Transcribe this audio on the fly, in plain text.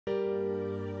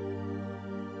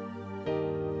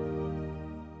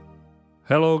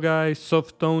Hello guys,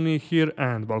 Softony here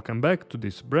and welcome back to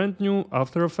this brand new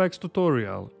After Effects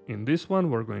tutorial. In this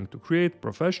one we're going to create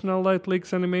professional light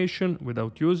leaks animation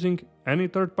without using any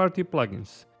third-party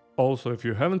plugins. Also, if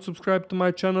you haven't subscribed to my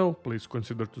channel, please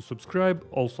consider to subscribe,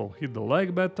 also hit the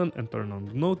like button and turn on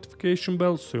the notification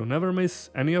bell so you never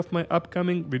miss any of my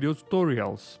upcoming video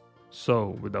tutorials.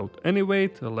 So, without any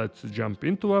wait, let's jump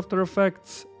into After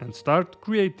Effects and start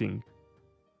creating.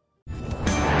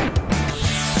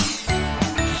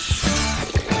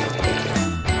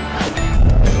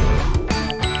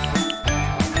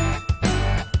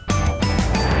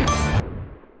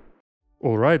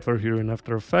 Alright, we're here in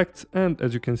After Effects, and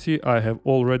as you can see I have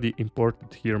already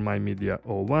imported here my Media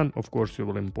 01. Of course you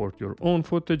will import your own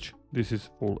footage. This is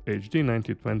full HD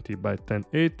 1920 by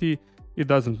 1080. It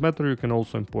doesn't matter, you can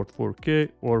also import 4K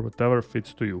or whatever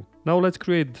fits to you. Now let's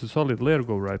create the solid layer.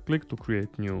 Go right click to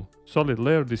create new solid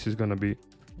layer. This is gonna be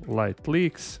light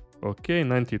leaks. Okay,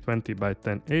 1920 by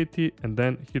 1080 and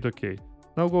then hit OK.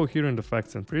 Now go here in the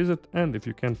effects and preset, and if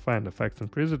you can't find effects and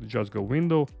preset, just go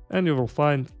window and you will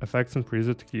find effects and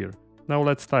preset here. Now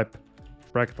let's type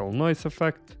fractal noise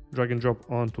effect, drag and drop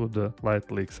onto the light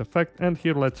leaks effect, and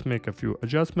here let's make a few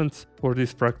adjustments. For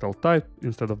this fractal type,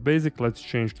 instead of basic, let's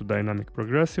change to dynamic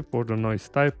progressive. For the noise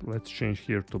type, let's change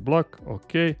here to block.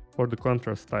 Okay. For the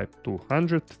contrast type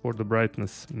 200, for the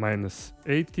brightness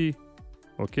 -80.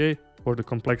 Okay. For the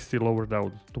complexity lower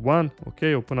down to 1.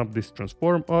 Okay, open up this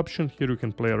transform option. Here you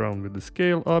can play around with the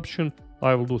scale option.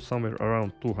 I will do somewhere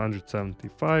around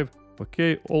 275.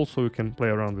 Okay, also you can play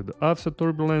around with the offset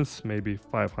turbulence, maybe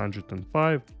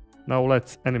 505. Now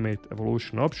let's animate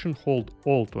evolution option. Hold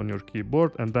Alt on your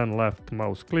keyboard and then left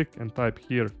mouse click and type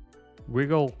here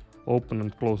wiggle, open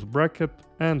and close bracket,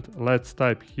 and let's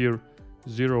type here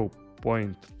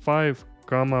 0.5,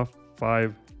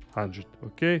 500.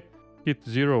 Okay. Hit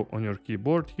 0 on your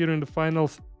keyboard here in the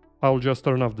finals. I'll just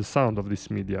turn off the sound of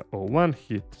this Media 01,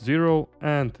 hit 0,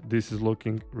 and this is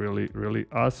looking really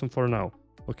awesome for now.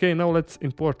 Okay, now let's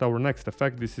import our next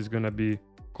effect. This is gonna be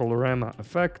colorama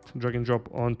effect. Drag and drop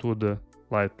onto the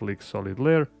light leak solid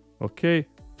layer. Okay,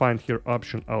 find here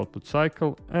option output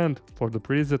cycle, and for the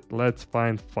preset let's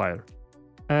find fire.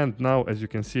 And now as you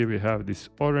can see we have this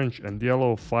orange and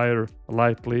yellow fire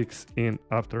light leaks in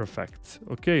After Effects.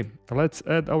 Okay, let's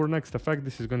add our next effect.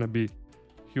 This is gonna be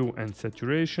hue and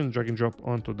saturation. Drag and drop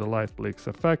onto the light leaks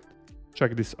effect.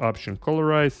 Check this option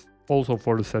colorize. Also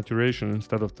for the saturation,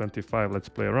 instead of 25, let's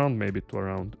play around maybe to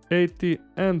around 80.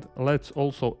 And let's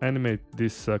also animate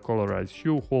this colorize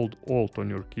hue. Hold Alt on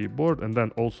your keyboard and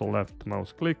then also left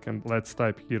mouse click, and let's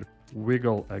type here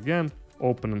wiggle again,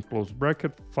 open and close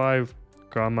bracket,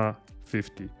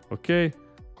 5,50. Okay,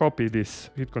 copy this,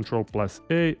 hit Ctrl plus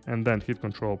A and then hit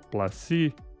Ctrl plus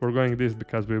C. We're going this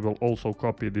because we will also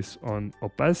copy this on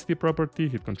opacity property.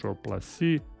 Hit Ctrl plus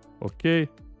C. Okay,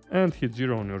 and hit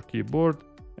 0 on your keyboard,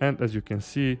 and as you can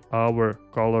see our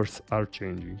colors are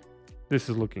changing. This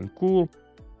is looking cool.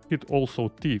 Hit also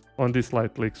T on this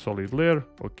light leak solid layer.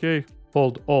 Okay,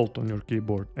 hold Alt on your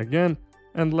keyboard again,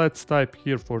 and let's type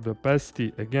here for the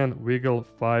opacity again wiggle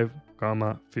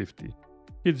 5,50.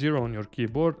 Hit 0 on your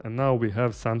keyboard, and now we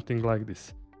have something like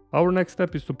this. Our next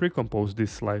step is to pre-compose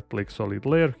this light leak solid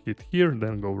layer. Hit here,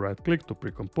 then go right click to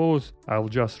pre-compose. I'll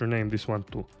just rename this one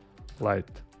to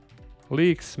light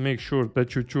leaks. Make sure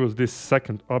that you choose this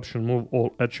second option, move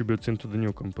all attributes into the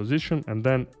new composition, and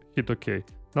then hit OK.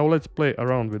 Now let's play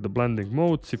around with the blending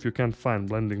modes. If you can't find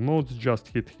blending modes, just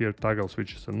hit here toggle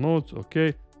switches and modes.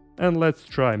 Okay. And let's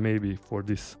try maybe for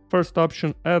this first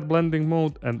option, add blending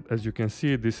mode, and as you can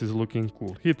see this is looking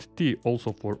cool. Hit T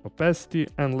also for opacity,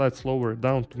 and let's lower it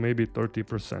down to maybe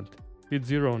 30%. Hit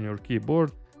 0 on your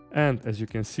keyboard, and as you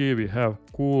can see we have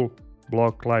cool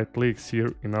block light leaks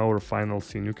here in our final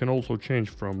scene. You can also change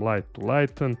from light to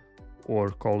lighten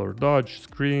or color dodge,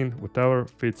 screen, whatever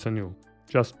fits on you.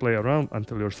 Just play around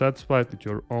until you're satisfied with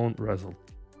your own result.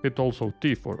 Hit also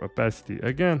T for opacity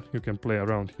again. You can play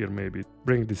around here, maybe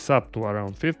bring this up to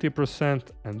around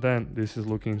 50%, and then this is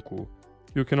looking cool.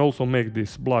 You can also make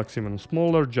these blocks even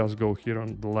smaller. Just go here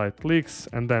on the light leaks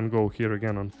and then go here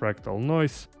again on fractal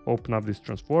noise. Open up this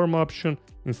transform option.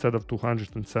 Instead of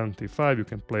 275 you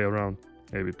can play around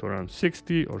maybe to around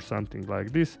 60 or something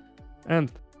like this,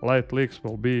 and light leaks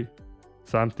will be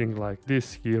something like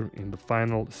this here in the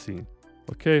final scene.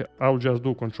 Okay, I'll just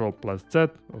do Ctrl plus Z.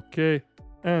 Okay.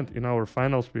 And in our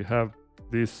finals we have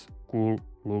this cool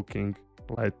looking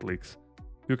light leaks.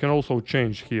 You can also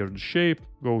change here the shape,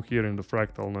 go here in the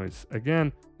fractal noise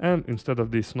again, and instead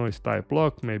of this noise type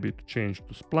block, maybe to change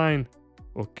to spline.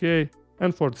 Okay,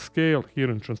 And for the scale, here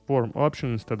in transform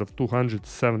option, instead of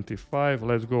 275,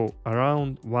 let's go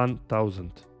around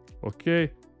 1000.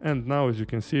 Okay, and now as you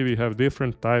can see, we have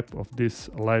different type of these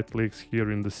light leaks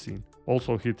here in the scene.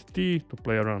 Also hit T to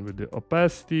play around with the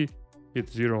opacity, hit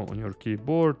 0 on your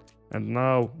keyboard, and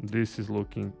now this is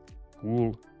looking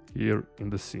cool here in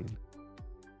the scene.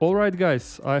 Alright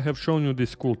guys, I have shown you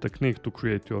this cool technique to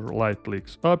create your light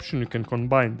leaks option. You can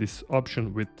combine this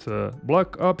option with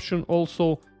block option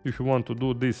also. If you want to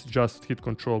do this, just hit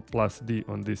Ctrl+D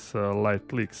on this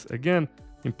light leaks again.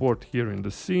 Import here in the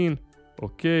scene.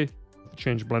 Okay,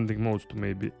 change blending modes to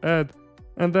maybe add.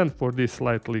 And then for this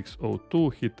light leaks 02,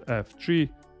 hit F3,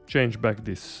 change back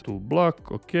this to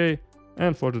block. Okay,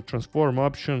 and for the transform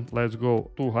option, let's go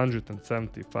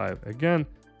 275 again.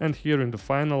 And here in the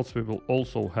finals, we will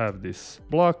also have this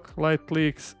block light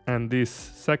leaks and this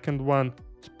second one,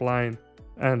 spline.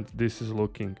 And this is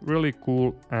looking really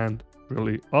cool and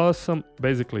really awesome.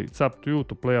 Basically, it's up to you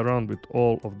to play around with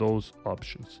all of those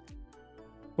options.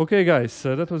 Okay guys,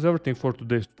 that was everything for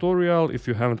today's tutorial. If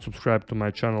you haven't subscribed to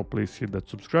my channel, please hit that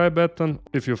subscribe button.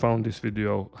 If you found this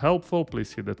video helpful,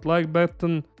 please hit that like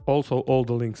button. Also, all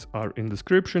the links are in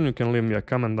description. You can leave me a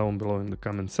comment down below in the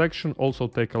comment section. Also,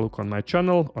 take a look on my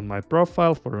channel, on my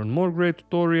profile for even more great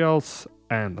tutorials.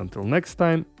 And until next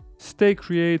time, stay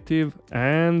creative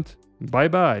and bye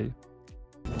bye.